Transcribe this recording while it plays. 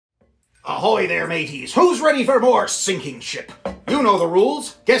Ahoy there, mateys. Who's ready for more sinking ship? You know the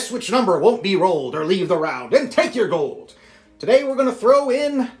rules. Guess which number won't be rolled or leave the round, and take your gold. Today we're going to throw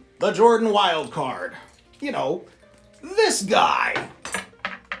in the Jordan wild card. You know, this guy.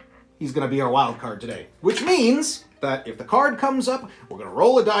 He's going to be our wild card today, which means that if the card comes up, we're going to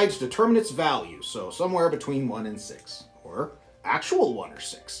roll a die to determine its value. So somewhere between 1 and 6, or actual 1 or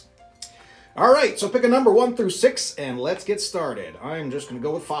 6. All right, so pick a number 1 through 6, and let's get started. I'm just going to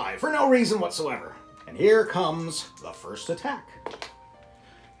go with 5 for no reason whatsoever. And here comes the first attack.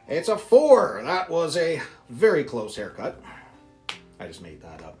 It's a 4. That was a very close haircut. I just made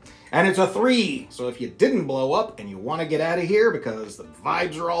that up. And it's a 3. So if you didn't blow up and you want to get out of here because the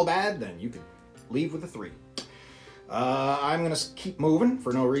vibes are all bad, then you can leave with a 3. I'm going to keep moving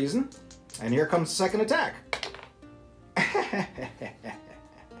for no reason. And here comes the second attack.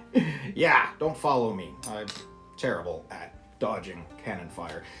 Yeah, don't follow me. I'm terrible at dodging cannon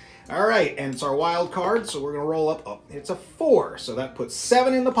fire. All right, and it's our wild card, so we're going to roll up. Oh, it's a 4, so that puts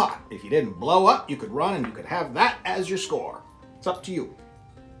 7 in the pot. If you didn't blow up, you could run and you could have that as your score. It's up to you.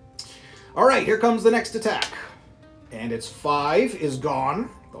 All right, here comes the next attack. And it's 5 is gone.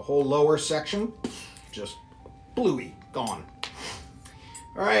 The whole lower section, just bluey, gone.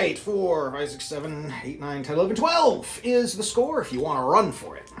 All right, 4, 5, 6, 7, 8, 9, 10, 11, 12 is the score if you want to run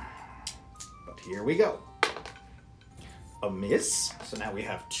for it. But here we go. A miss. So now we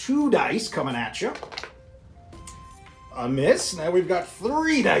have 2 dice coming at you. A miss. Now we've got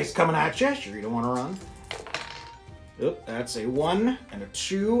 3 dice coming at you. Sure you don't want to run? Oop, that's a 1 and a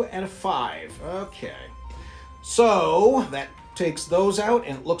 2 and a 5. Okay. So that takes those out,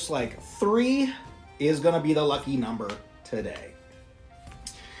 and it looks like 3 is going to be the lucky number today.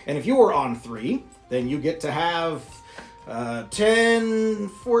 And if you were on 3, then you get to have 10,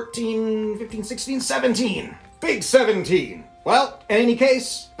 14, 15, 16, 17. Big 17. Well, in any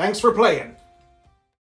case, thanks for playing.